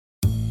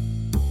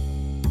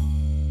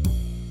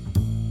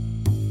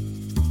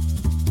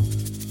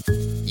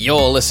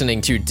You're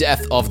listening to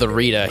Death of the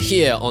Reader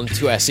here on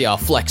 2SER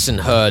Flex and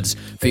Herds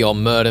for your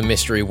Murder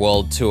Mystery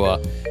World Tour.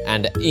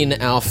 And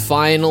in our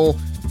final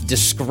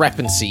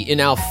discrepancy, in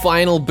our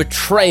final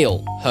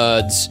betrayal,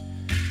 Herds,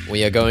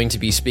 we are going to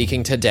be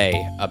speaking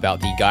today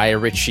about the Guy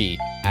Ritchie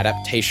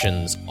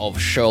adaptations of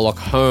Sherlock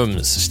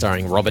Holmes,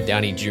 starring Robert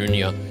Downey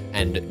Jr.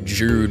 and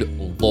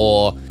Jude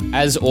Law.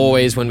 As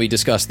always, when we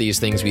discuss these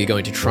things, we are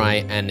going to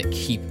try and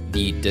keep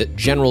the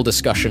general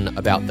discussion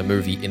about the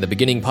movie in the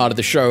beginning part of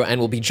the show, and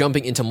we'll be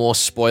jumping into more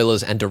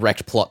spoilers and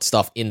direct plot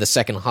stuff in the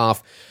second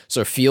half,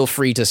 so feel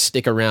free to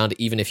stick around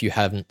even if you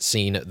haven't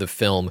seen the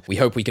film. We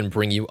hope we can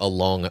bring you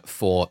along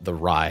for the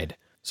ride.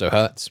 So,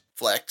 Hertz.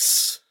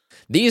 Flex.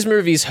 These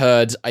movies,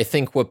 Herds, I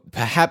think were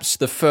perhaps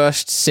the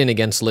first sin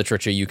against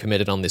literature you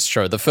committed on this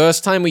show. The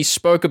first time we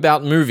spoke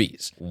about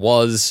movies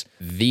was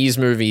these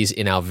movies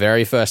in our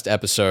very first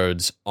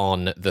episodes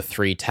on the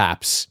Three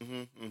Taps.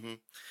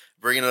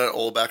 Bringing it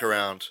all back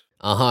around.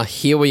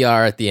 Here we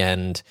are at the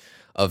end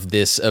of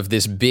this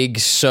big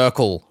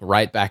circle,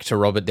 right back to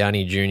Robert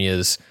Downey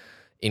Jr.'s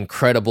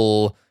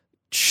incredible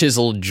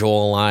chiseled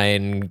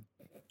jawline,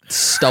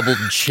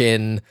 stubbled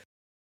chin.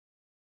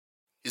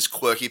 His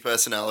quirky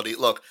personality.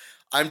 Look,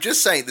 I'm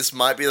just saying this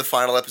might be the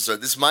final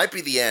episode. This might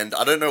be the end.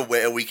 I don't know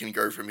where we can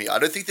go from here. I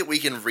don't think that we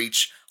can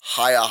reach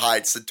higher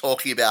heights than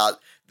talking about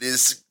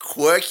this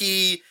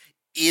quirky,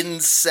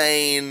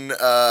 insane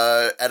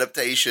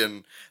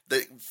adaptation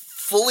that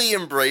fully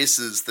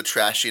embraces the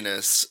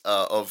trashiness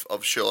of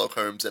Sherlock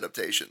Holmes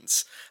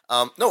adaptations.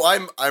 No,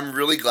 I'm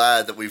really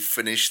glad that we've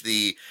finished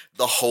the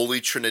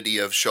holy trinity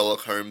of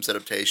Sherlock Holmes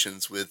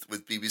adaptations with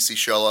BBC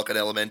Sherlock and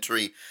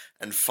Elementary,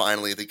 and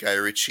finally the Guy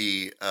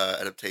Ritchie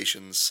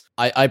adaptations.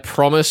 I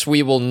promise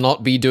we will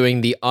not be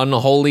doing the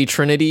unholy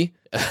trinity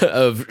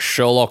of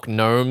Sherlock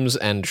Gnomes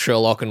and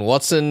Sherlock and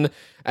Watson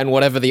and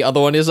whatever the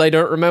other one is I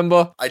don't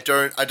remember. I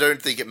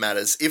don't think it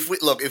matters.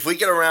 If we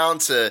get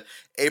around to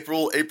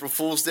April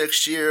Fool's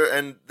next year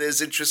and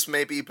there's interest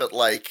maybe, but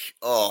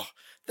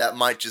that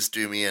might just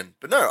do me in.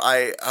 But no,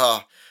 I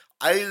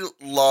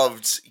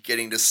loved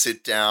getting to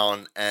sit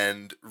down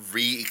and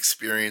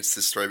re-experience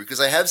this story because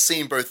I have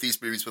seen both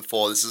these movies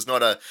before. This is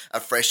not a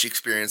fresh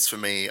experience for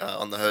me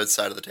on the Herd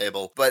side of the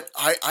table. But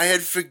I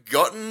had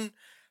forgotten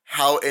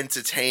how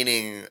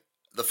entertaining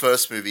the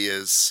first movie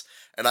is,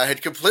 and I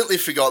had completely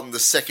forgotten the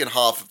second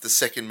half of the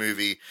second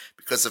movie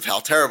because of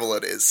how terrible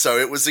it is. So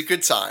it was a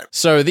good time.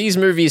 So these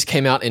movies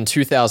came out in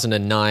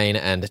 2009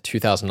 and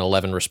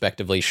 2011,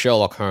 respectively.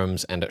 Sherlock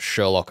Holmes and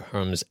Sherlock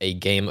Holmes: A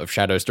Game of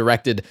Shadows,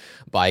 directed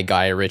by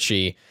Guy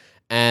Ritchie.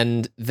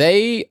 And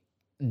they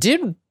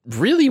did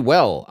really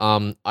well.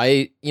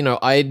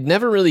 I'd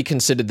never really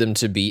considered them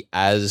to be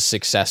as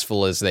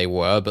successful as they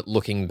were, but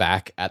looking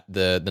back at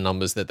the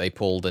numbers that they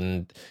pulled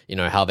and,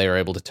 how they were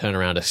able to turn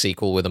around a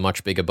sequel with a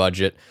much bigger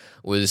budget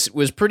was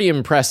pretty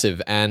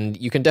impressive. And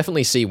you can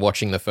definitely see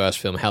watching the first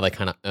film how they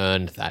kind of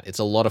earned that. It's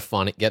a lot of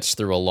fun. It gets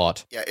through a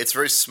lot. Yeah, it's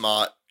very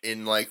smart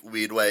in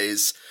weird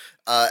ways.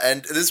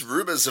 And there's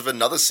rumors of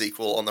another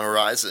sequel on the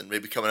horizon,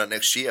 maybe coming out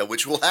next year,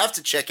 which we'll have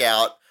to check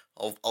out.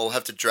 I'll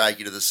have to drag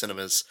you to the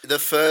cinemas. The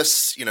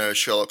first,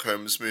 Sherlock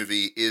Holmes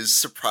movie is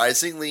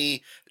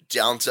surprisingly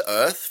down to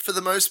earth for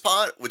the most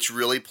part, which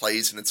really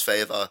plays in its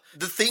favor.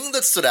 The thing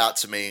that stood out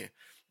to me,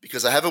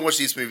 because I haven't watched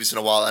these movies in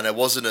a while and I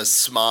wasn't a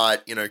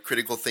smart,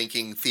 critical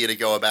thinking theater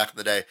goer back in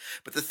the day,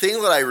 but the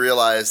thing that I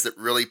realized that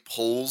really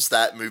pulls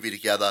that movie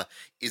together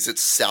is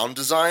its sound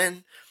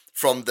design.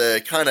 From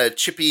the kind of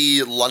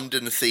chippy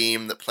London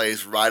theme that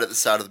plays right at the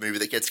start of the movie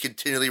that gets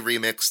continually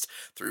remixed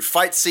through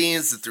fight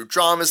scenes and through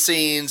drama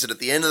scenes, and at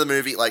the end of the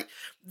movie,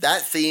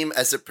 that theme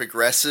as it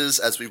progresses,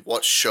 as we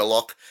watch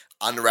Sherlock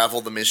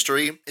unravel the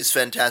mystery, is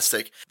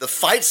fantastic. The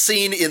fight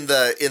scene in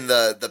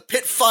the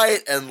pit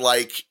fight and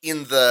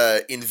in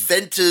the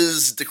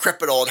inventor's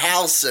decrepit old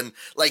house, and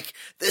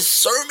there's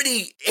so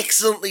many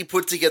excellently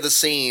put together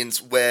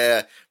scenes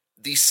where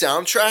the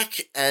soundtrack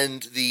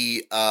and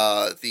there's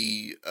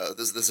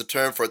a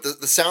term for it.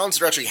 The sounds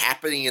that are actually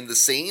happening in the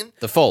scene.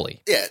 The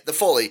Foley. Yeah, the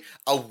Foley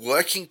are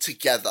working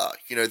together.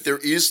 There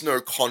is no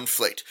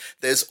conflict.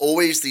 There's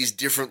always these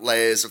different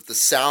layers of the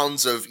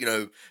sounds of,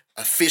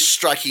 a fish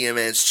striking a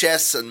man's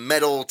chest and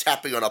metal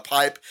tapping on a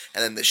pipe,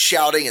 and then there's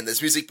shouting and there's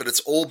music, but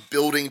it's all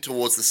building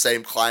towards the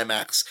same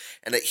climax,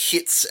 and it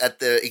hits at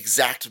the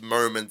exact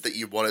moment that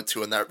you want it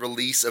to, and that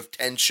release of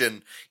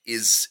tension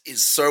is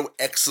so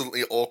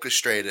excellently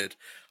orchestrated.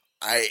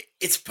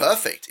 It's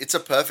perfect. It's a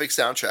perfect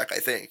soundtrack, I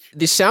think.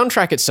 The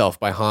soundtrack itself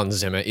by Hans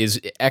Zimmer is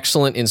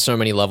excellent in so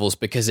many levels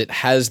because it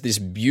has this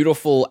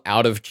beautiful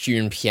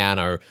out-of-tune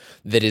piano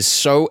that is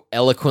so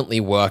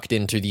eloquently worked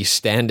into the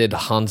standard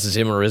Hans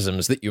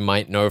Zimmerisms that you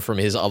might know from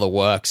his other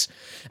works.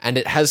 And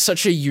it has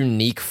such a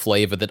unique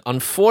flavor that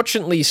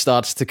unfortunately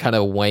starts to kind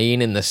of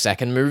wane in the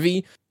second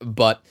movie.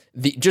 But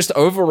just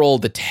overall,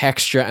 the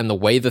texture and the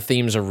way the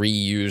themes are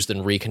reused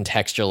and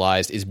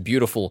recontextualized is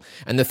beautiful.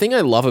 And the thing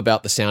I love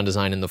about the sound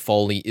design in the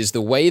Foley is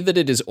the way that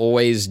it is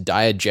always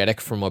diegetic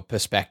from a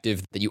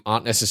perspective that you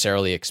aren't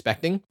necessarily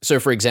expecting. So,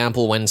 for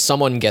example, when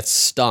someone gets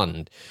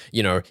stunned,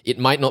 it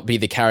might not be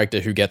the character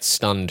who gets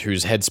stunned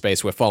whose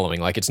headspace we're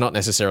following. Like, it's not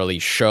necessarily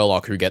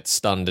Sherlock who gets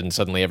stunned and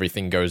suddenly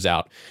everything goes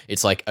out.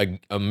 It's like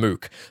a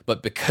mook.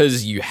 But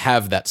because you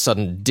have that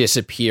sudden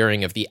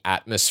disappearing of the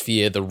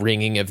atmosphere, the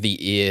ringing of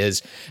the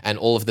ears, and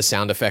all of the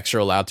sound effects are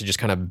allowed to just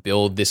kind of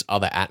build this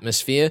other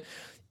atmosphere,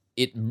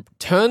 it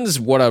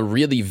turns what are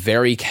really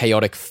very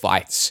chaotic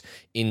fights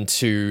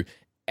into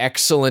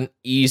excellent,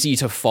 easy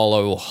to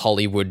follow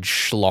Hollywood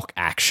schlock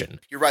action.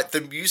 You're right.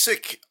 The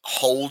music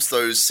holds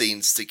those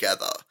scenes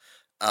together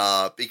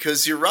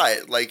because you're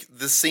right. Like,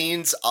 the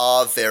scenes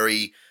are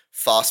very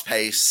fast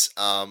paced.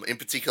 In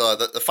particular,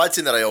 the fight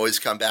scene that I always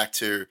come back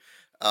to,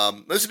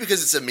 mostly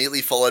because it's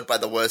immediately followed by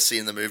the worst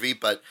scene in the movie,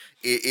 but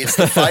it's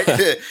the fight.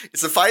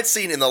 It's the fight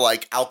scene in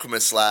the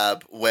alchemist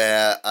lab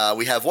where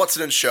we have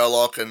Watson and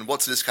Sherlock, and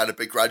Watson is kind of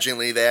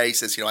begrudgingly there. He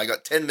says, I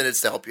got 10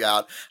 minutes to help you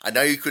out. I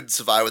know you couldn't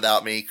survive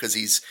without me, because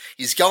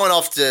he's going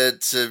off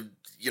to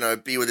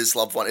be with his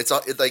loved one. It's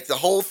like the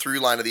whole through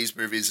line of these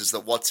movies is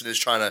that Watson is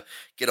trying to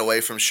get away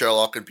from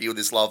Sherlock and be with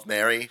his love,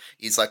 Mary.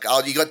 He's like,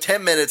 oh, you got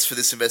 10 minutes for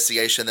this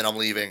investigation, then I'm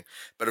leaving.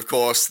 But of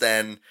course,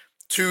 then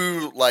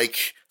two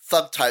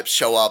thug types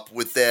show up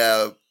with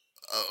their,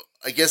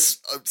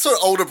 sort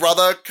of older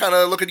brother kind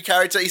of looking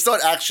character. He's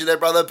not actually their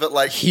brother,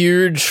 but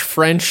huge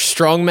French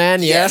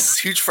strongman, yes,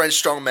 huge French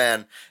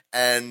strongman.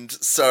 And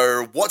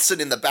so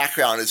Watson in the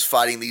background is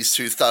fighting these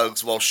two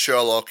thugs while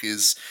Sherlock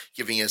is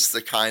giving us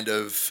the kind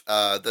of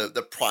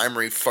the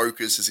primary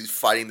focus as he's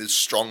fighting this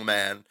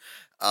strongman,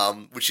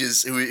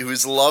 who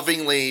is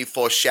lovingly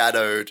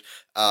foreshadowed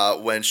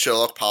when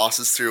Sherlock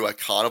passes through a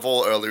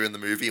carnival earlier in the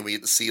movie, and we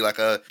get to see a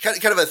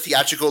kind of a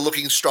theatrical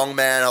looking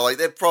strongman.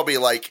 They're probably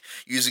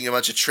using a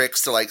bunch of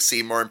tricks to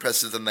seem more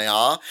impressive than they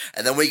are,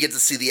 and then we get to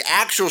see the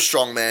actual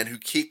strongman who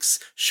kicks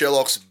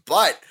Sherlock's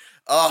butt.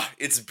 Oh,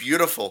 it's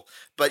beautiful.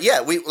 But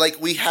yeah,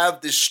 we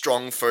have this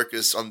strong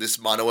focus on this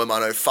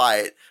mano-a-mano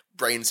fight,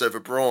 brains over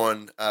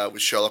brawn,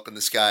 with Sherlock and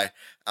this guy.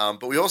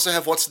 But we also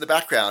have Watson in the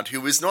background,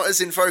 who is not as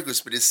in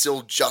focus, but is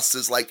still just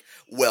as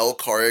well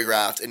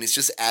choreographed, and is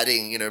just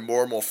adding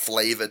more and more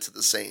flavor to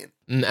the scene.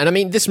 And I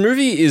mean, this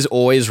movie is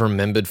always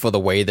remembered for the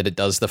way that it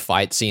does the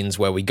fight scenes,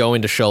 where we go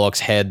into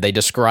Sherlock's head, they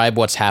describe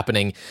what's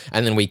happening,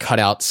 and then we cut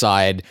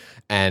outside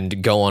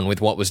and go on with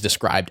what was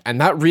described.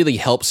 And that really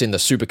helps in the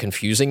super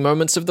confusing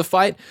moments of the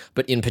fight,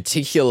 but in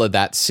particular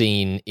that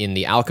scene in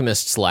the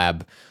alchemist's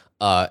lab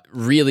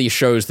really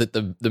shows that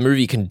the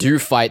movie can do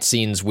fight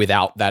scenes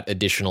without that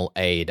additional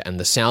aid, and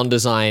the sound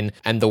design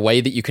and the way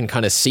that you can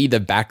kind of see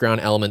the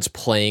background elements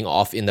playing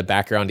off in the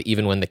background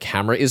even when the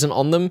camera isn't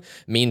on them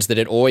means that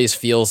it always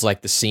feels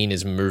like the scene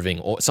is moving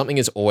or something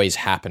is always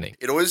happening.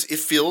 It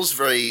feels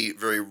very,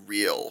 very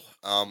real.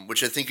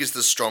 Which I think is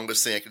the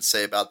strongest thing I could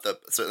say about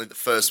certainly the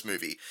first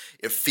movie.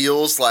 It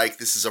feels like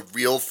this is a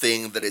real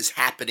thing that is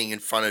happening in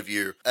front of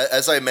you.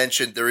 As I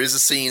mentioned, there is a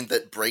scene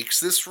that breaks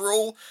this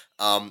rule.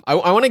 I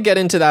want to get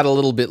into that a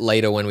little bit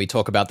later when we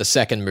talk about the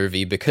second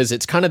movie, because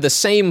it's kind of the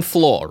same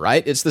flaw,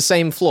 right? It's the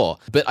same flaw.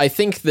 But I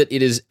think that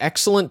it is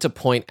excellent to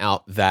point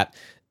out that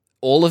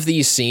all of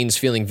these scenes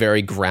feeling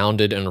very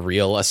grounded and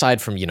real, aside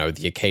from,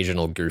 the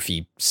occasional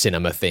goofy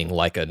cinema thing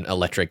like an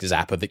electric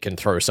zapper that can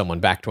throw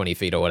someone back 20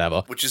 feet or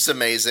whatever. Which is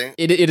amazing.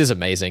 It is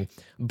amazing.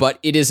 But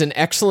it is an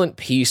excellent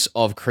piece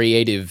of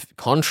creative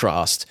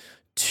contrast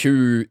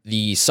to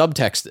the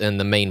subtext and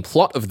the main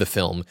plot of the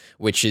film,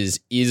 which is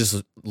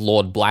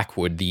Lord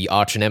Blackwood, the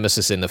arch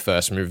nemesis in the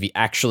first movie,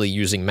 actually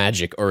using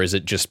magic, or is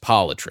it just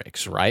parlor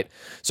tricks, right?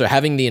 So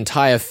having the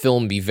entire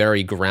film be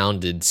very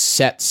grounded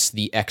sets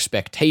the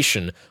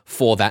expectation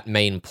for that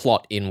main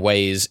plot in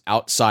ways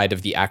outside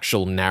of the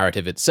actual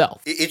narrative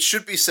itself. It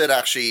should be said,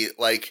 actually,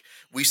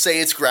 we say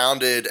it's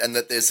grounded and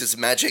that there's this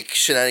magic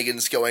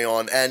shenanigans going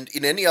on, and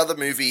in any other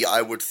movie,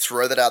 I would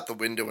throw that out the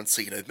window and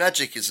say,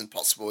 magic isn't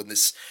possible in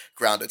this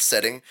grounded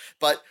setting.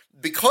 But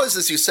because,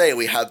 as you say,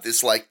 we have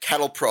this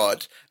cattle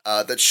prod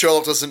that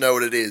Sherlock doesn't know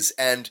what it is,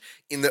 and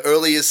in the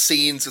earliest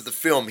scenes of the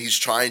film, he's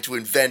trying to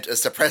invent a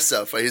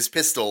suppressor for his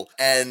pistol,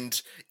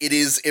 and it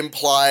is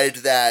implied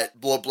that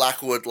Lord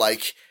Blackwood,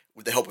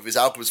 with the help of his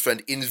alchemist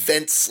friend,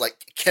 invents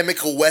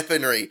chemical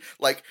weaponry.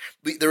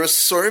 There are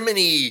so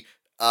many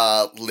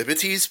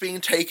liberties being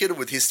taken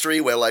with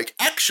history where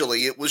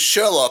actually it was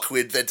Sherlock who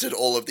invented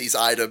all of these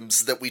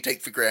items that we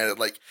take for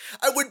granted.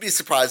 I wouldn't be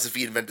surprised if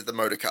he invented the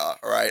motor car,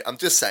 all right? I'm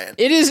just saying.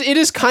 It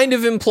is kind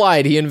of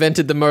implied he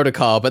invented the motor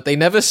car, but they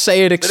never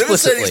say it explicitly.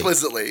 They never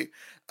say it explicitly.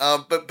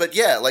 But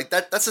yeah,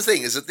 that's the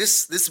thing, is that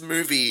this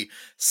movie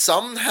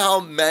somehow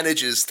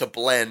manages to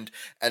blend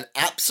an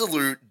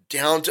absolute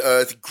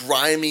down-to-earth,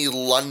 grimy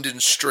London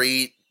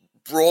street,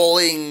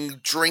 brawling,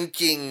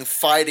 drinking,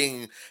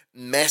 fighting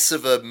mess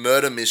of a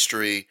murder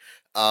mystery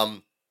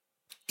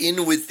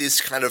in with this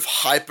kind of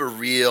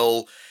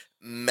hyper-real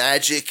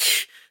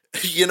magic,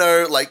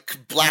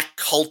 black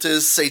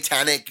cultist,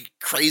 satanic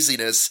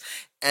craziness.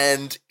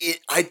 And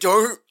I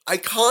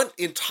can't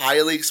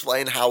entirely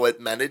explain how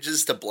it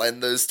manages to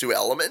blend those two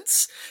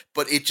elements,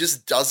 but it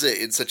just does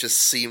it in such a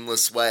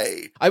seamless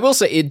way. I will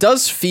say, it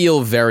does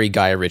feel very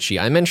Guy Ritchie.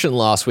 I mentioned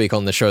last week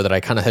on the show that I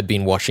kind of had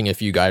been watching a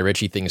few Guy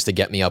Ritchie things to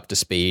get me up to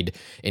speed,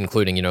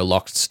 including,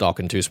 Lock, Stock,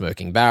 and Two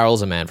Smoking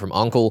Barrels, A Man from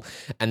U.N.C.L.E.,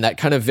 and that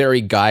kind of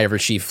very Guy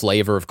Ritchie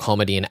flavor of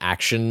comedy and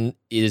action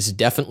is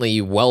definitely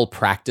well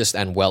practiced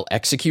and well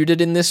executed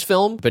in this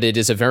film, but it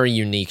is a very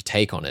unique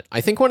take on it.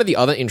 I think one of the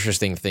other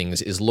interesting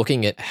things is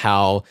looking at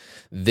how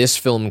this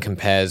film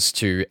compares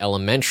to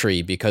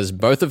Elementary, because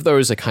both of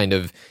those are kind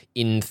of,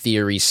 in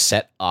theory,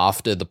 set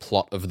after the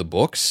plot of the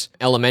books.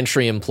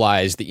 Elementary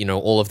implies that,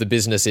 all of the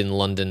business in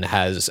London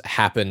has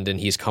happened and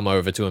he's come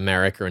over to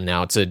America and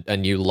now it's a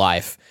new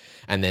life.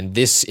 And then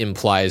this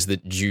implies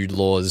that Jude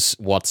Law's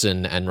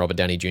Watson and Robert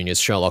Downey Jr.'s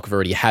Sherlock have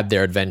already had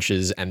their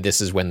adventures, and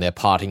this is when they're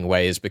parting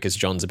ways because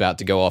John's about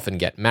to go off and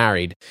get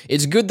married.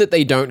 It's good that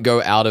they don't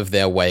go out of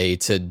their way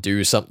to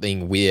do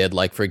something weird,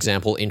 like, for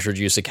example,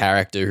 introduce a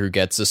character who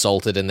gets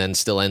assaulted and then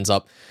still ends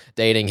up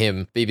dating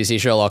him. BBC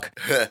Sherlock.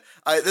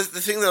 The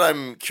thing that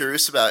I'm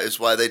curious about is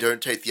why they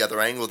don't take the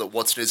other angle that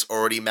Watson is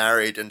already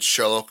married and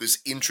Sherlock is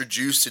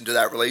introduced into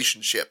that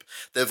relationship.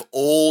 They've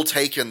all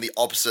taken the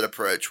opposite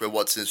approach, where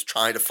Watson is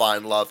trying to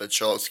find love and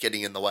Sherlock's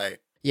getting in the way.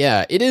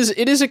 Yeah, it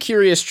is a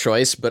curious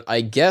choice, but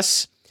I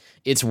guess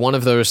it's one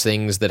of those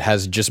things that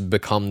has just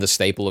become the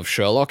staple of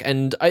Sherlock.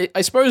 And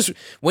I suppose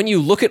when you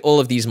look at all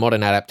of these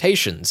modern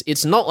adaptations,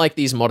 it's not like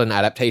these modern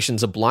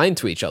adaptations are blind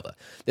to each other.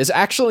 There's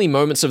actually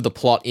moments of the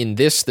plot in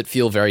this that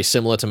feel very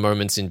similar to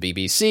moments in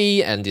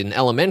BBC and in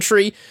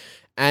Elementary.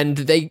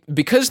 And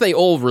because they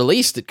all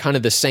released at kind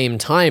of the same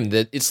time,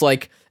 that it's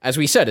like, as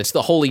we said, it's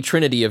the holy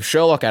trinity of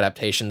Sherlock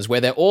adaptations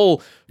where they're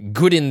all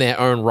good in their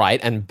own right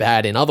and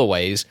bad in other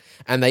ways,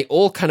 and they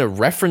all kind of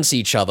reference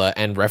each other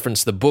and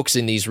reference the books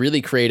in these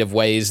really creative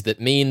ways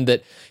that mean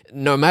that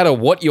no matter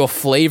what your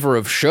flavor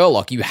of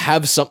Sherlock, you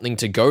have something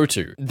to go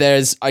to.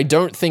 I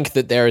don't think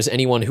that there is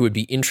anyone who would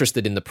be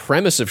interested in the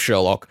premise of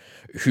Sherlock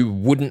who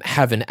wouldn't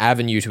have an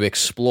avenue to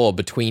explore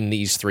between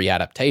these three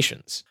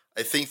adaptations.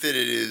 I think that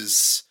it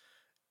is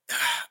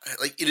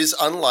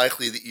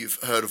unlikely that you've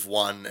heard of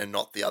one and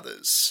not the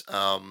others.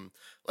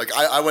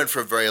 I went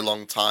for a very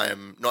long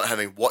time not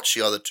having watched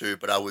the other two,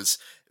 but I was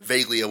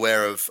vaguely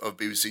aware of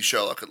BBC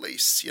Sherlock, at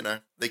least.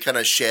 They kind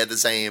of share the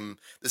same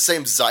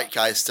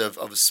zeitgeist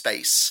of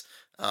space,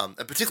 and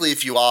particularly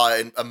if you are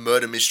a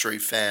murder mystery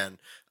fan,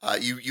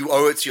 you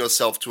owe it to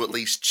yourself to at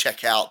least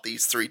check out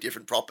these three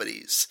different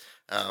properties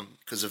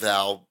because of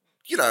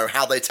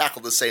how they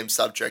tackle the same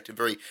subject in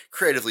very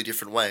creatively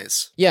different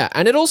ways. Yeah,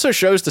 and it also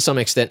shows to some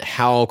extent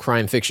how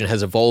crime fiction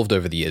has evolved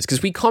over the years,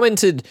 because we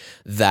commented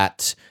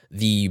that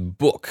the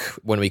book,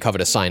 when we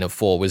covered A Sign of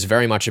Fall, was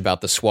very much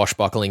about the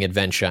swashbuckling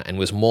adventure and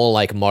was more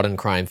like modern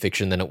crime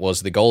fiction than it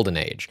was the Golden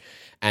Age.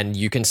 And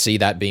you can see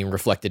that being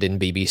reflected in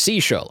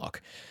BBC Sherlock.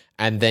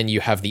 And then you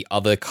have the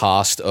other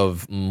cast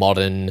of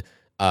modern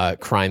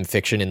crime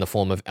fiction in the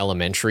form of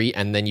Elementary,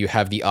 and then you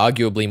have the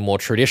arguably more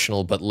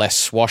traditional but less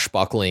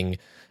swashbuckling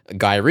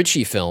Guy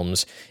Ritchie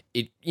films.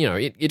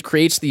 It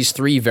creates these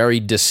three very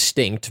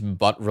distinct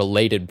but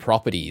related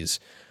properties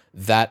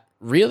that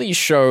really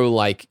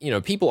show,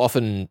 people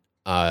often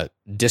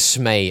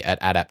dismay at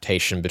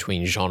adaptation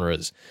between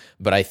genres,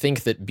 but I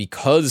think that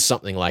because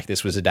something like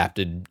this was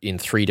adapted in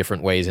three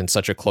different ways in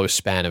such a close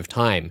span of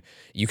time,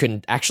 you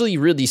can actually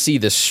really see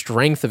the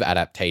strength of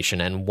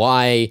adaptation and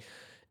why,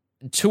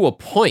 to a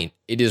point,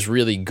 it is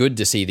really good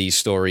to see these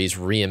stories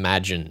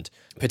reimagined,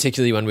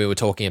 particularly when we were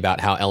talking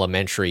about how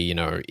Elementary,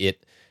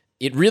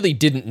 it really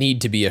didn't need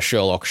to be a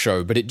Sherlock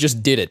show, but it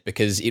just did it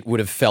because it would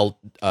have felt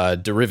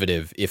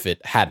derivative if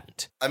it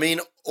hadn't. I mean,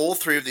 all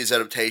three of these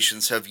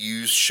adaptations have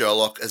used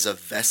Sherlock as a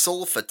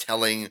vessel for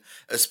telling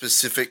a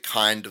specific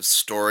kind of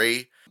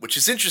story, which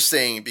is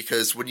interesting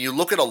because when you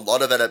look at a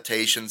lot of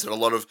adaptations and a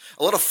lot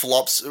of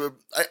flops,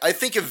 I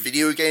think of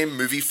video game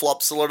movie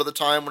flops a lot of the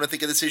time when I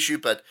think of this issue,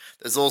 but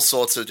there's all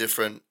sorts of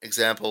different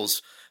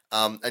examples.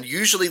 And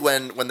usually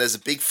when there's a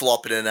big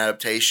flop in an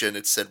adaptation,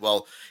 it's said,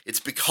 well, it's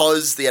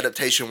because the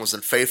adaptation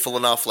wasn't faithful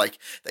enough, like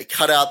they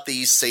cut out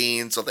these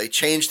scenes or they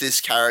changed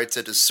this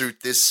character to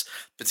suit this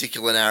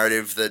particular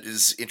narrative that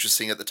is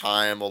interesting at the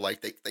time, or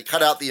like they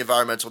cut out the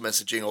environmental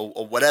messaging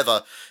or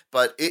whatever.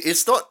 But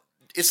it's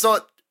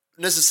not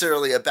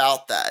necessarily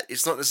about that.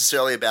 It's not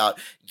necessarily about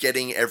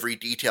getting every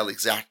detail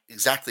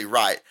exactly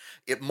right.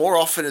 It more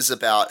often is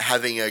about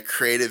having a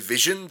creative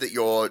vision that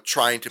you're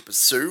trying to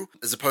pursue,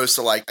 as opposed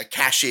to like a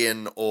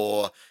cash-in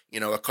or,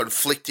 a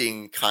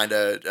conflicting kind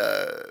of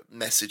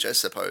message, I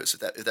suppose,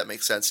 if that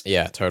makes sense.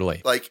 Yeah,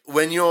 totally. Like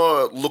when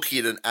you're looking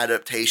at an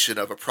adaptation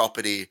of a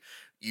property,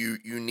 you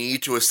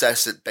need to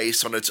assess it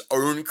based on its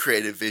own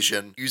creative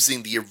vision,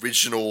 using the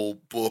original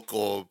book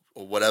or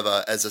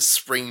whatever as a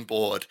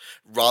springboard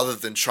rather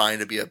than trying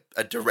to be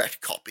a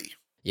direct copy.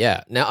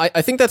 Yeah. Now,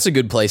 I think that's a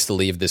good place to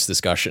leave this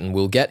discussion.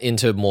 We'll get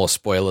into more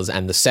spoilers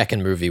and the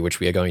second movie, which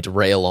we are going to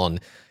rail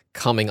on,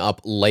 coming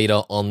up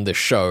later on the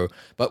show.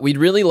 But we'd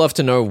really love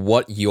to know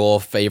what your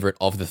favorite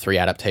of the 3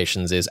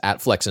 adaptations is.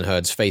 At Flex and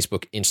Herds,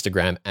 Facebook,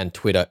 Instagram, and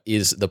Twitter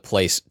is the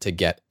place to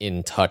get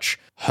in touch.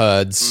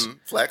 Herds,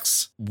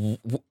 Flex.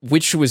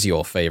 Which was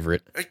your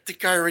favorite? The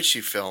Guy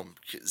Ritchie film.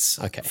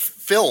 Okay.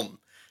 Film,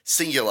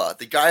 singular.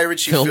 The Guy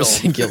Ritchie film.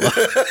 Singular.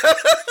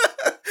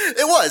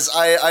 It was.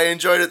 I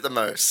enjoyed it the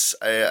most,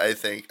 I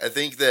think. I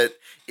think that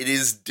it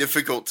is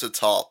difficult to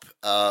top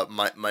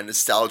my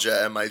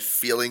nostalgia and my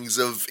feelings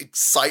of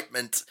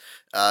excitement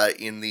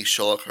in the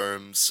Sherlock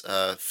Holmes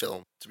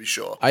film, to be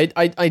sure.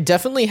 I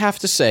definitely have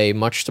to say,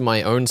 much to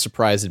my own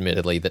surprise,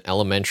 admittedly, that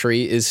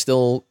Elementary is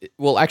still...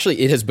 Well,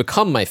 actually, it has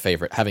become my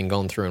favorite, having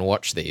gone through and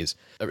watched these.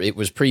 It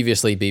was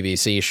previously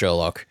BBC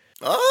Sherlock.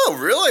 Oh,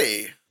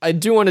 really? I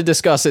do want to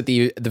discuss at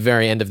the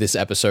very end of this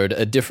episode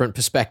a different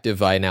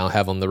perspective I now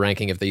have on the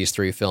ranking of these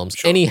 3 films.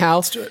 Sure, Anyhow,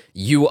 let's do it.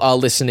 You are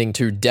listening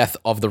to Death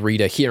of the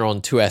Reader here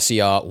on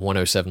 2SER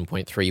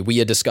 107.3.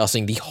 We are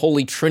discussing the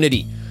holy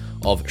trinity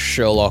of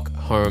Sherlock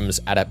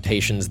Holmes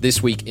adaptations.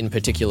 This week, in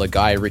particular,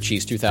 Guy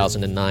Ritchie's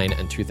 2009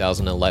 and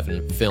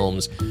 2011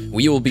 films.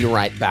 We will be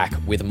right back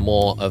with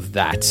more of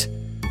that.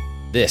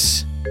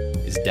 This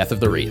is Death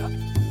of the Reader.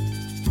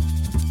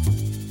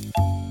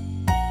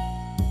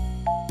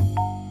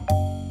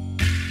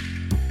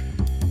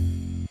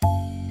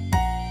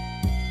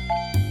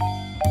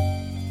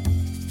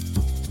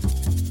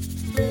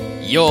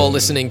 You're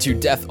listening to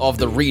Death of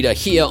the Reader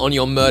here on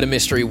your Murder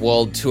Mystery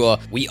World Tour.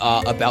 We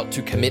are about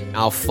to commit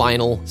our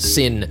final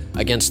sin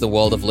against the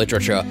world of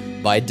literature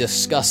by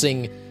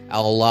discussing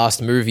our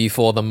last movie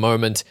for the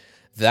moment.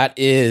 That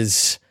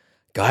is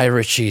Guy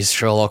Ritchie's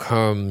Sherlock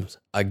Holmes,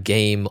 A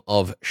Game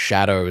of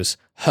Shadows.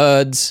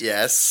 Herds.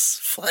 Yes,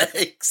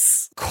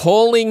 Flex.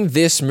 Calling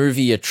this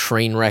movie a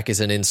train wreck is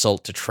an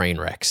insult to train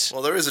wrecks.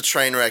 Well, there is a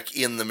train wreck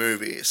in the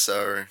movie,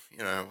 so,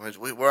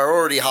 we're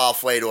already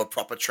halfway to a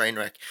proper train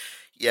wreck.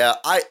 Yeah,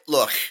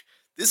 look,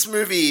 this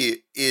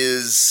movie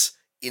is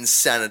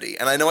insanity.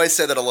 And I know I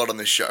say that a lot on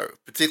this show,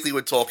 particularly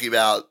when talking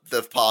about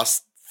the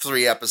past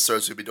 3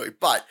 episodes we've been doing,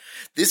 but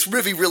this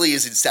movie really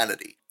is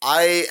insanity.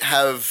 I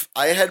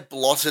had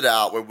blotted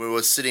out when we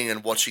were sitting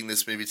and watching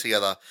this movie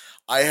together.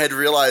 I had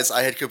realized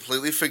I had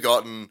completely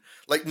forgotten,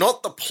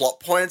 not the plot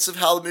points of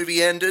how the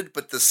movie ended,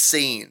 but the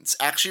scenes.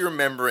 Actually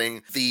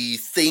remembering the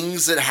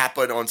things that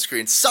happen on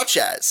screen, such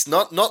as,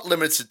 not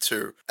limited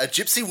to, a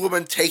gypsy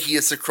woman taking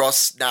us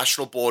across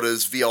national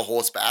borders via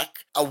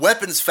horseback, a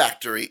weapons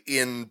factory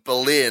in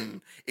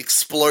Berlin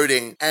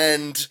exploding,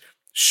 and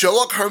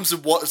Sherlock Holmes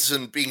and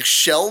Watson being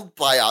shelled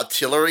by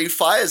artillery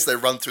fire as they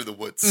run through the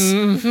woods.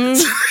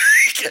 Mm-hmm.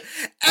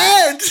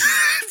 And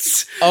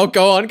oh,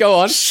 go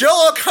on.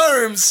 Sherlock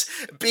Holmes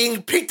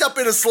being picked up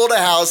in a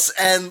slaughterhouse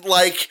and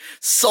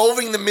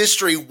solving the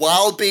mystery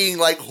while being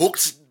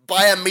hooked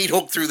by a meat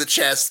hook through the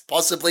chest,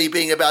 possibly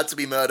being about to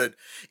be murdered.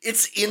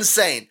 It's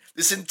insane.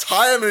 This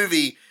entire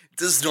movie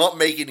does not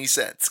make any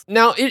sense.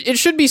 Now, it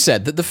should be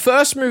said that the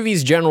first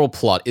movie's general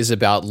plot is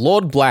about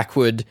Lord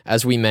Blackwood,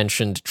 as we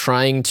mentioned,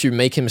 trying to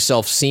make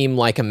himself seem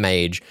like a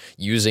mage,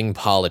 using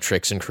parlor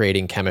tricks and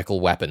creating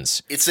chemical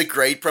weapons. It's a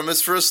great premise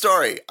for a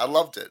story. I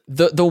loved it.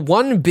 The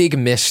one big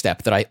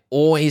misstep that I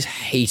always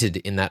hated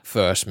in that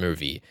first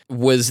movie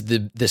was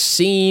the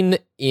scene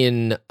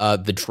in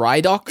the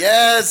dry dock.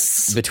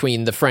 Yes!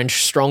 Between the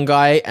French strong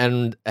guy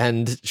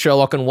and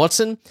Sherlock and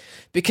Watson,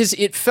 because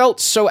it felt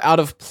so out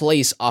of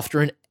place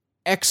after an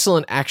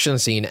excellent action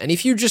scene, and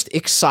if you just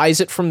excise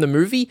it from the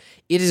movie,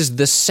 it is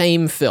the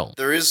same film.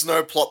 There is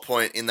no plot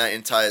point in that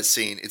entire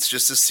scene. It's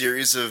just a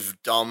series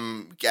of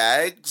dumb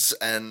gags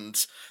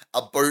and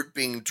a boat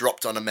being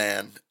dropped on a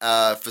man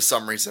for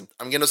some reason.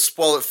 I'm going to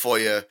spoil it for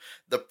you.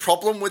 The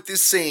problem with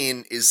this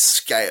scene is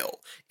scale.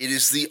 It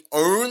is the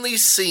only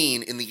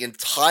scene in the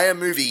entire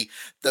movie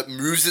that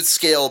moves its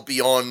scale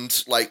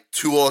beyond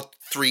 2 or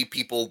 3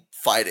 people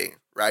fighting.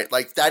 Right?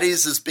 That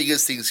is as big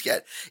as things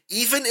get.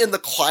 Even in the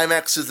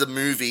climax of the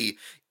movie,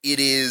 it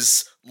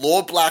is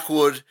Lord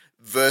Blackwood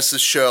versus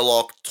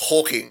Sherlock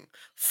talking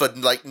for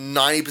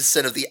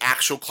 90% of the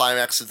actual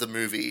climax of the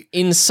movie.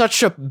 In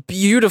such a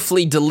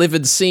beautifully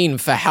delivered scene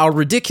for how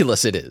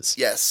ridiculous it is.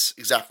 Yes,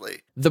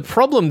 exactly. The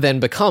problem then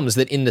becomes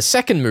that in the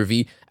second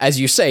movie, as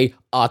you say,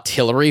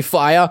 artillery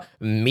fire,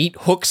 meat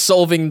hooks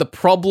solving the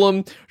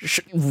problem,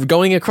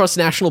 going across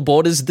national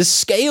borders, the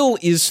scale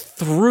is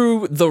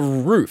through the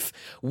roof.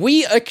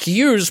 We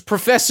accuse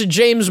Professor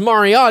James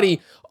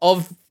Moriarty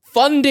of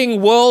funding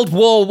World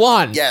War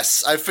I.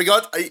 Yes, I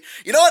forgot.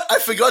 You know what? I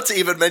forgot to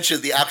even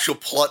mention the actual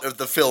plot of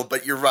the film,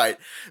 but you're right.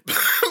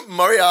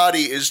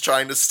 Moriarty is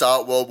trying to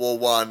start World War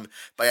I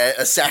by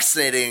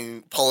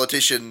assassinating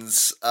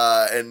politicians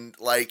and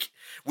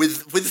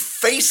with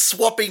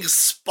face-swapping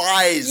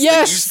spies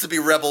that used to be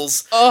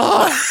rebels.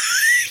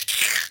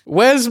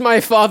 Where's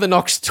my Father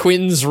Knox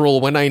twins rule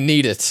when I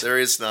need it? There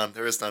is none.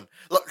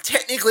 Look,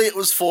 technically it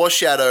was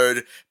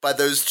foreshadowed by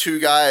those 2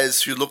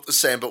 guys who looked the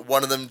same, but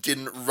one of them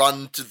didn't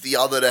run to the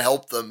other to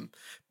help them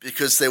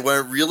because they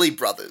weren't really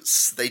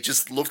brothers. They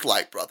just looked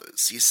like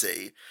brothers, you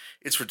see.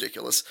 It's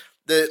ridiculous.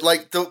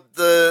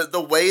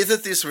 The way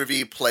that this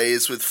movie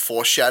plays with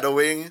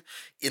foreshadowing,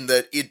 in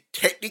that it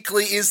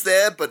technically is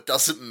there but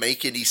doesn't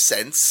make any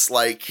sense.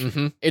 Like,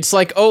 It's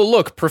like, oh,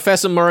 look,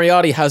 Professor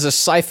Moriarty has a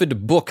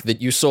ciphered book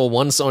that you saw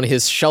once on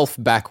his shelf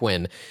back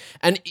when.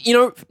 And, you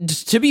know,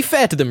 to be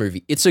fair to the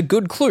movie, it's a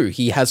good clue.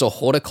 He has a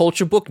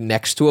horticulture book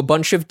next to a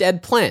bunch of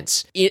dead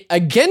plants.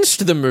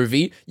 Against the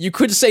movie, you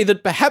could say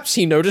that perhaps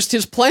he noticed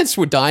his plants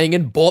were dying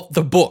and bought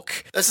the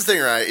book. that's the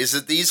thing, right? Is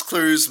that these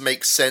clues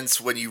make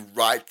sense when you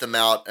write them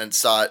out and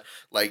start,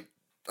 like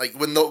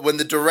when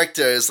the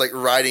director is like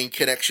writing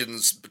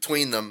connections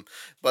between them.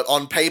 But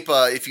on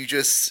paper, if you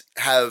just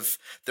have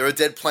there are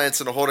dead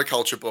plants in a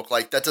horticulture book,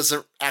 like that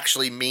doesn't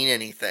actually mean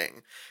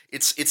anything.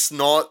 It's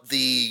not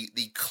the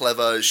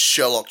clever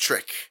Sherlock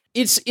trick.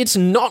 It's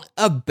not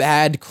a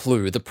bad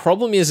clue. The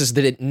problem is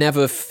that it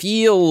never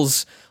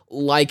feels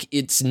like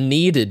it's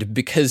needed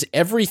because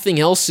everything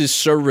else is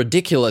so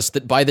ridiculous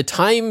that by the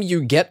time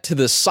you get to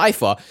the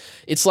cipher,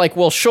 it's like,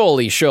 well,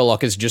 surely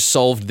Sherlock has just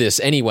solved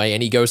this anyway.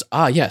 And he goes,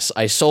 ah, yes,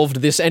 I solved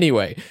this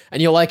anyway.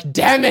 And you're like,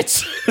 damn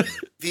it.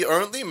 The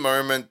only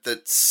moment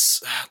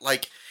that's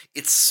like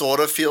it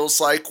sort of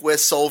feels like we're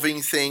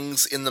solving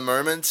things in the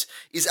moment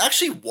is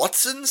actually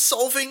Watson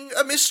solving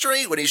a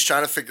mystery when he's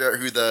trying to figure out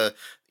who the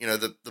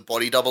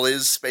body double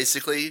is,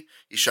 basically.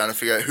 He's trying to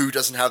figure out who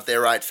doesn't have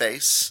their right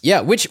face.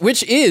 Yeah,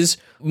 which is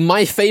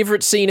my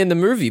favorite scene in the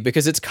movie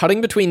because it's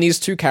cutting between these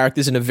two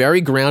characters in a very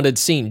grounded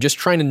scene, just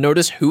trying to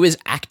notice who is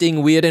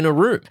acting weird in a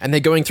room. And they're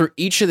going through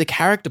each of the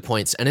character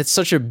points, and it's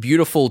such a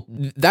beautiful...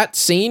 That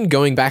scene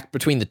going back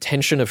between the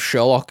tension of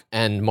Sherlock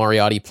and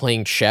Moriarty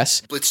playing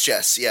chess. Blitz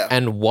chess, yeah.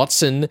 And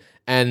Watson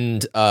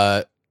and...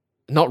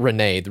 not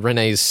Renee,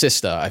 Renee's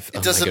sister.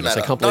 It doesn't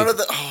matter.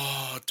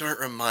 Don't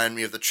remind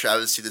me of the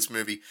travesty of this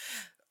movie.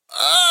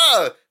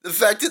 The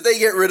fact that they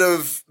get rid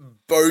of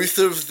both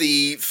of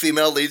the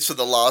female leads for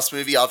the last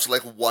movie after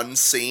like one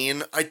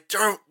scene.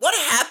 What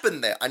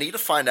happened there? I need to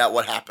find out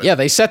what happened. Yeah,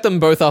 they set them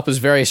both up as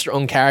very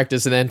strong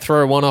characters and then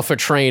throw one off a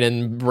train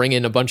and bring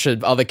in a bunch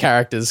of other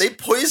characters. They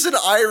poison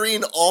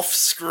Irene off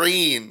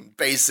screen,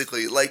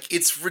 basically. Like,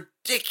 it's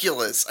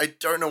ridiculous. I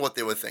don't know what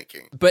they were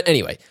thinking. But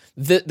anyway,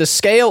 the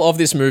scale of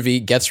this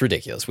movie gets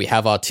ridiculous. We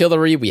have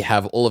artillery, we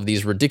have all of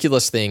these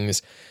ridiculous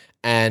things,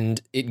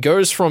 and it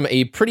goes from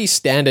a pretty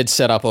standard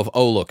setup of,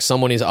 oh, look,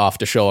 someone is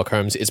after Sherlock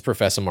Holmes, it's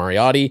Professor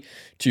Moriarty,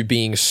 to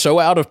being so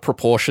out of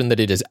proportion that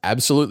it is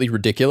absolutely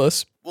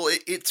ridiculous. Well,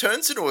 it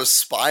turns into a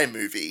spy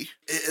movie.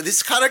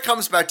 This kind of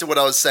comes back to what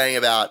I was saying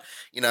about,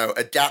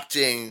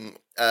 adapting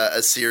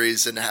a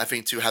series and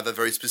having to have a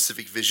very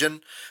specific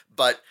vision.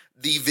 But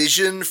the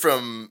vision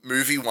from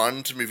movie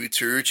 1 to movie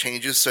 2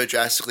 changes so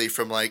drastically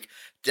from, like,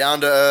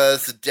 down to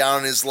earth, down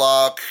on his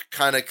luck,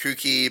 kind of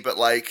kooky, but,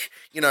 like,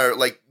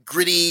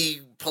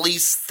 gritty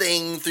police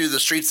thing through the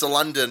streets of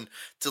London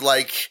to,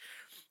 like,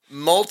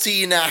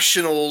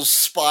 multinational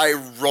spy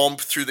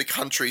romp through the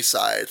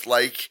countryside.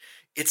 Like,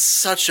 it's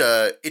such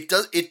a...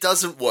 It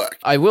doesn't work.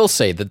 I will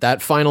say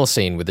that final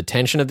scene with the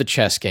tension of the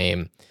chess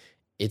game,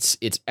 it's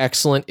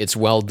excellent, it's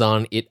well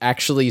done. It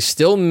actually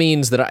still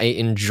means that I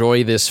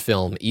enjoy this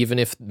film, even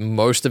if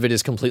most of it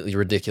is completely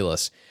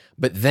ridiculous.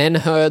 But then,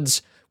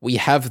 Herds, we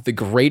have the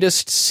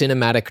greatest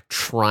cinematic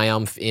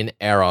triumph in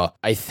error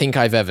I think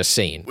I've ever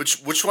seen.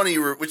 Which scene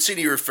are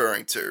you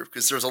referring to?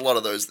 Because there's a lot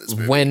of those in this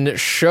movie. When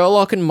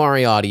Sherlock and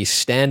Moriarty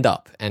stand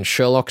up and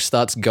Sherlock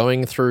starts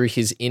going through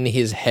his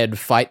in-his-head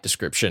fight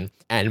description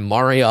and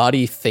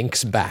Moriarty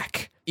thinks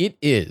back. It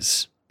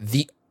is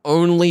the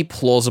only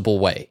plausible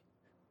way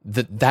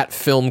that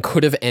film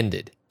could have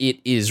ended. It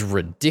is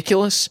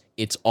ridiculous.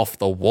 It's off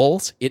the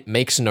walls. It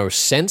makes no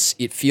sense.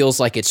 It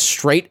feels like it's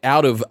straight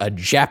out of a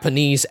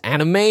Japanese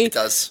anime. It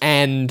does.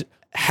 And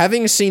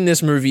having seen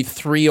this movie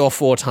 3 or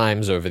 4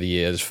 times over the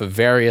years for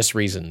various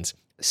reasons,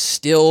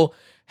 still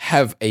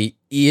have a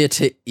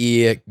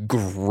ear-to-ear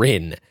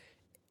grin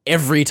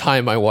every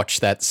time I watch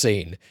that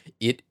scene.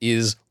 It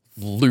is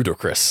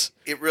ludicrous.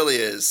 It really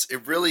is.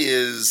 It really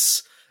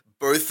is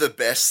both the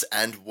best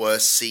and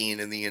worst scene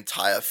in the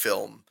entire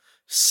film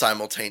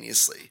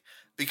simultaneously.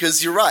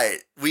 Because you're right,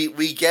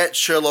 we get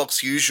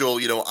Sherlock's usual,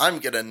 I'm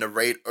going to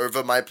narrate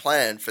over my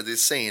plan for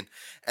this scene.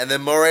 And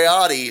then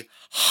Moriarty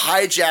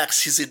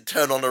hijacks his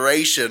internal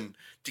narration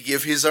to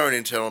give his own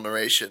internal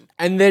narration.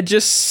 And they're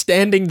just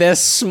standing there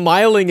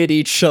smiling at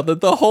each other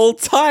the whole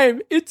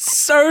time. It's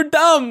so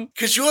dumb.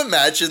 Could you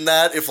imagine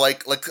that if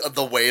like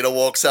the waiter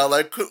walks out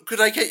like,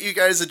 could I get you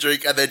guys a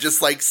drink? And they're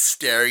just like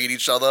staring at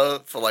each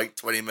other for like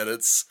 20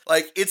 minutes.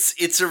 Like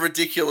it's a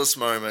ridiculous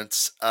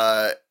moment.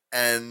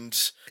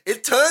 And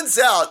it turns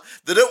out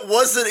that it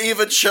wasn't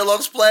even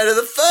Sherlock's plan in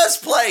the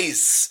first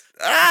place.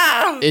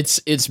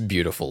 It's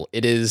beautiful.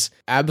 It is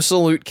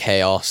absolute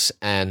chaos,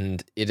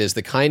 and it is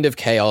the kind of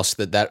chaos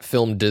that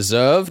film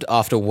deserved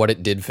after what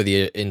it did for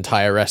the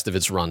entire rest of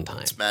its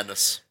runtime. It's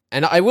madness.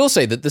 And I will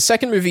say that the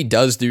second movie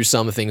does do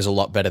some things a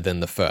lot better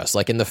than the first.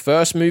 Like in the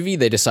first movie,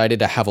 they decided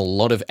to have a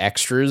lot of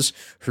extras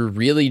who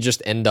really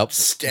just end up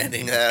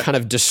standing there, kind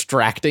of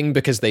distracting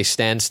because they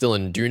stand still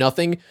and do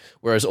nothing,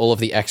 whereas all of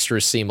the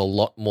extras seem a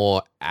lot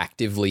more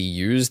actively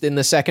used in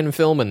the second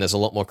film, and there's a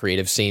lot more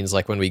creative scenes,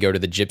 like when we go to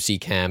the gypsy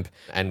camp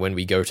and when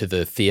we go to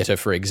the theater,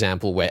 for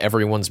example, where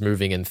everyone's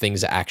moving and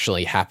things are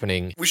actually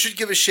happening. We should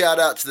give a shout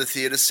out to the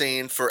theater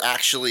scene for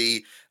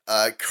actually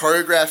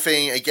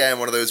choreographing, again,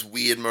 one of those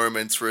weird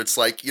moments where it's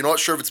like, you're not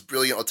sure if it's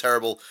brilliant or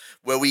terrible,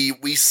 where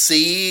we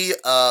see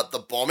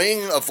the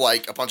bombing of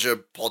like a bunch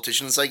of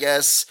politicians, I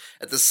guess,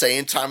 at the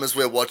same time as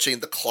we're watching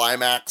the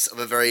climax of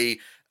a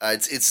very,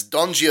 it's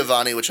Don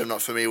Giovanni, which I'm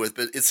not familiar with,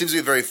 but it seems to be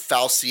a very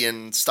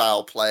Faustian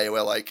style play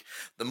where like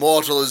the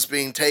mortal is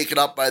being taken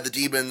up by the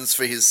demons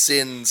for his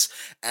sins,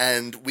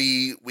 and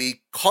we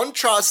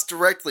contrast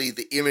directly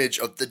the image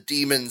of the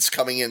demons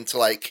coming in to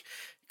like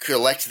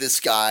collect this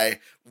guy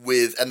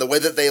with, and the way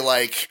that they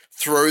like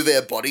throw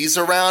their bodies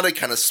around and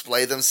kind of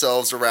splay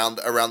themselves around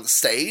the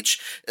stage,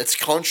 it's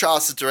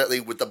contrasted directly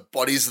with the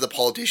bodies of the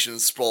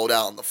politicians sprawled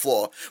out on the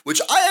floor,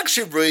 which I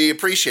actually really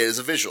appreciate as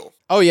a visual.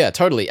 Oh yeah,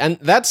 totally. And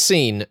that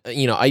scene,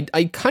 you know,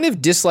 I kind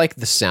of dislike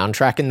the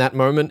soundtrack in that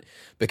moment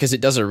because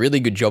it does a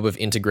really good job of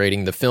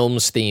integrating the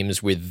film's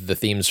themes with the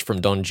themes from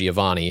Don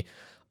Giovanni.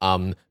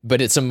 But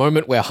it's a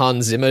moment where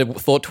Hans Zimmer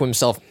thought to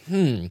himself,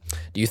 do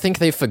you think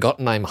they've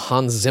forgotten I'm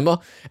Hans Zimmer?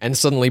 And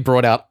suddenly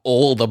brought out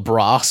all the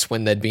brass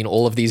when there'd been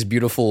all of these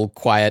beautiful,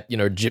 quiet, you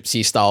know,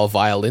 gypsy-style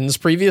violins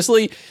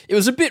previously. It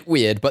was a bit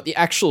weird, but the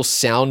actual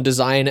sound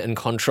design and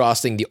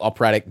contrasting the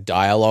operatic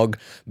dialogue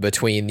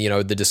between, you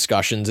know, the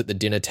discussions at the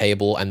dinner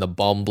table and the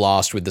bomb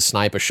blast with the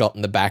sniper shot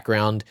in the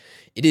background,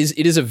 it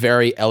is a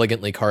very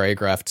elegantly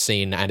choreographed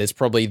scene, and it's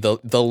probably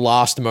the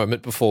last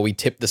moment before we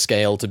tip the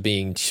scale to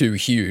being too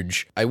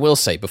huge. I will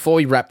say, before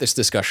we wrap this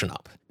discussion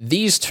up,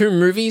 these two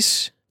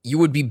movies, you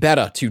would be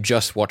better to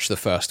just watch the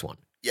first one.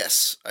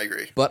 Yes, I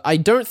agree. But I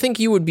don't think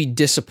you would be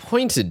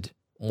disappointed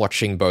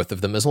watching both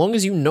of them as long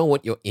as you know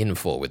what you're in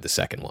for with the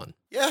second one.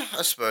 Yeah,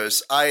 I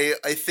suppose. I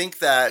think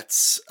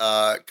that,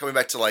 coming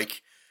back to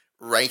like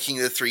ranking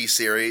the three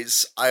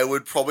series, I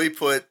would probably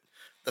put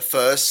the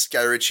first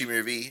Guy Ritchie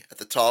movie at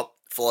the top,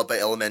 followed by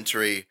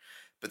Elementary,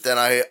 but then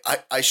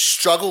I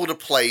struggle to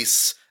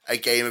place A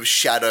Game of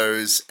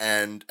Shadows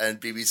and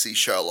BBC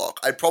Sherlock.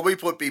 I'd probably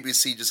put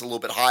BBC just a little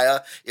bit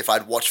higher if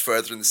I'd watched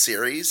further in the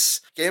series.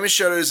 Game of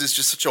Shadows is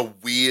just such a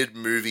weird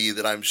movie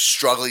that I'm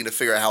struggling to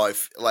figure out how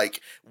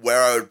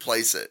where I would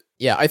place it.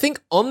 Yeah, I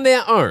think on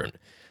their own,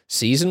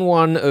 season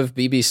 1 of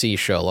BBC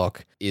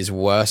Sherlock is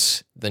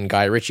worse than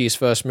Guy Ritchie's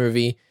first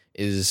movie,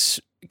 is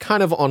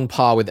kind of on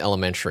par with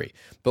Elementary.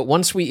 But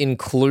once we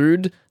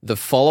include the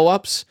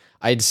follow-ups,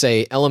 I'd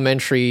say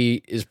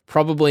Elementary is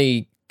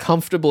probably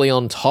comfortably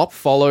on top,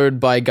 followed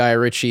by Guy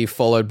Ritchie,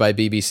 followed by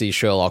BBC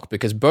Sherlock,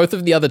 because both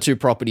of the other two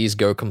properties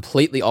go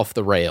completely off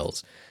the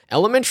rails.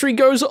 Elementary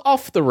goes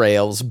off the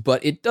rails,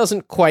 but it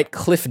doesn't quite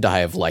cliff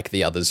dive like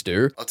the others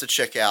do. I'll have to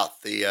check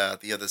out the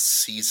other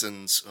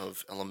seasons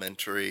of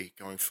Elementary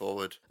going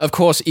forward. Of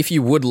course, if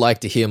you would like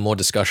to hear more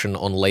discussion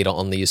on later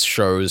on these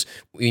shows,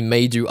 we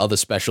may do other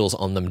specials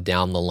on them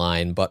down the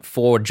line, but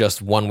for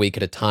just 1 week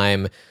at a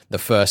time, the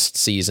first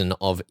season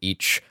of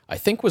each, I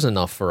think, was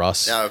enough for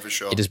us. No, for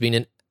sure. It has been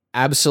an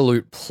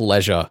absolute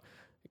pleasure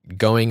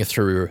going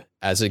through,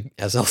 as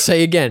I'll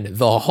say again,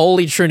 the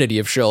holy trinity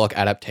of Sherlock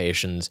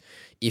adaptations.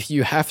 If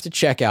you have to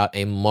check out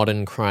a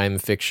modern crime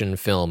fiction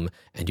film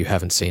and you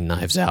haven't seen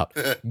Knives Out,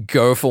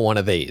 go for one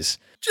of these.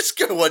 Just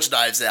go watch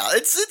Knives Out.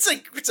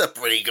 It's a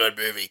pretty good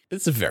movie.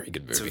 It's a very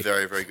good movie. It's a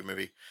very, very good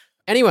movie.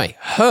 Anyway,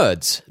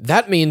 Herds.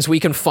 That means we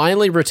can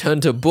finally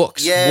return to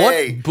books.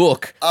 Yay. What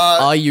book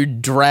are you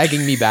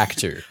dragging me back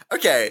to?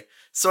 Okay,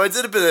 so I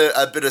did a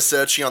bit of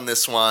searching on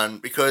this one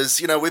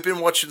because, you know, we've been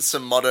watching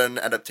some modern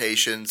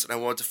adaptations and I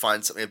wanted to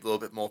find something a little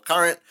bit more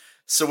current.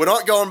 So we're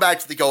not going back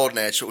to the Golden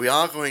Age, but we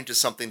are going to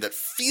something that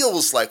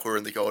feels like we're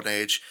in the Golden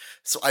Age.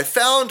 So I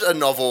found a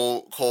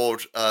novel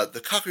called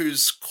The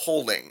Cuckoo's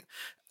Calling,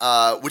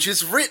 which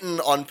is written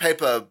on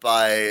paper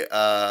by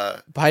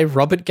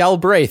Robert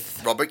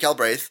Galbraith. Robert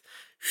Galbraith,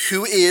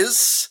 who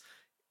is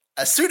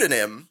a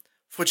pseudonym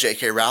for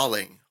J.K.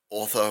 Rowling,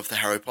 author of the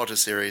Harry Potter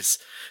series.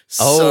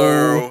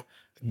 Oh,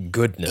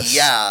 goodness.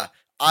 Yeah.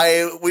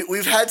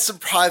 We've had some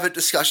private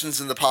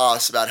discussions in the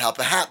past about how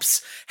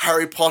perhaps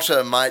Harry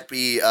Potter might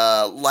be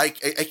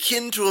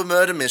akin to a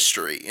murder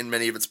mystery in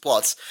many of its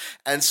plots.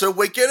 And so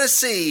we're going to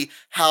see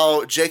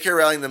how J.K.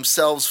 Rowling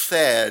themselves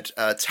fared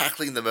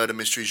tackling the murder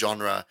mystery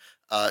genre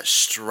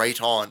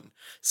straight on.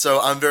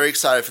 So I'm very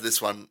excited for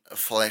this one,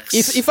 Flex.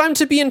 If I'm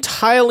to be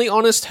entirely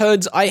honest,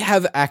 Herds, I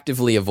have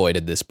actively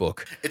avoided this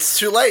book. It's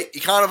too late. You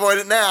can't avoid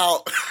it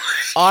now.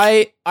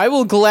 I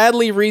will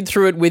gladly read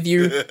through it with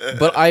you,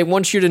 but I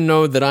want you to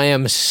know that I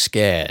am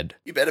scared.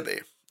 You better be.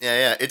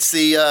 Yeah. It's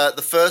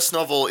the first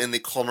novel in the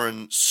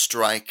Cormoran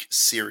Strike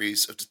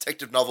series of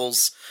detective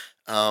novels.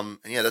 And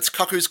yeah, that's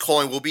Cuckoo's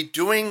Calling. We'll be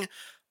doing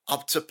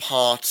up to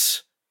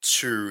part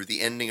 2, the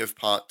ending of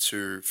part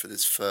 2 for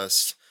this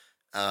first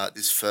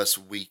this first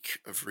week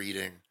of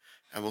reading,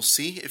 and we'll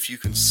see if you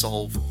can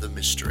solve the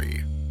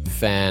mystery.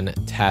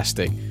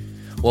 Fantastic.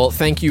 Well,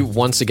 thank you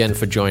once again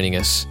for joining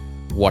us,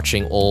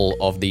 watching all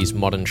of these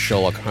modern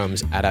Sherlock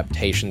Holmes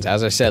adaptations.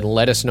 As I said,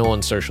 let us know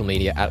on social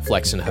media at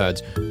Flex and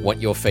Herds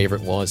what your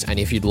favorite was, and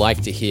if you'd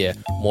like to hear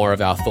more of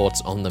our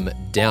thoughts on them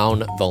down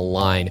the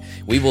line.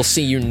 We will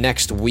see you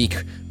next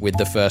week with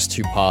the first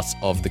 2 parts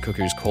of The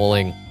Cuckoo's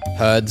Calling.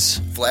 Herds,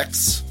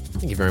 Flex,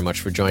 thank you very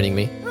much for joining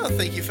me. well,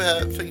 thank you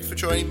for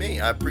joining me.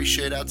 I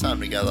appreciate our time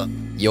together.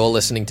 You're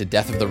listening to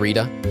Death of the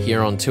Reader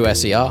here on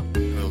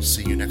 2SER. We'll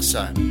see you next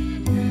time.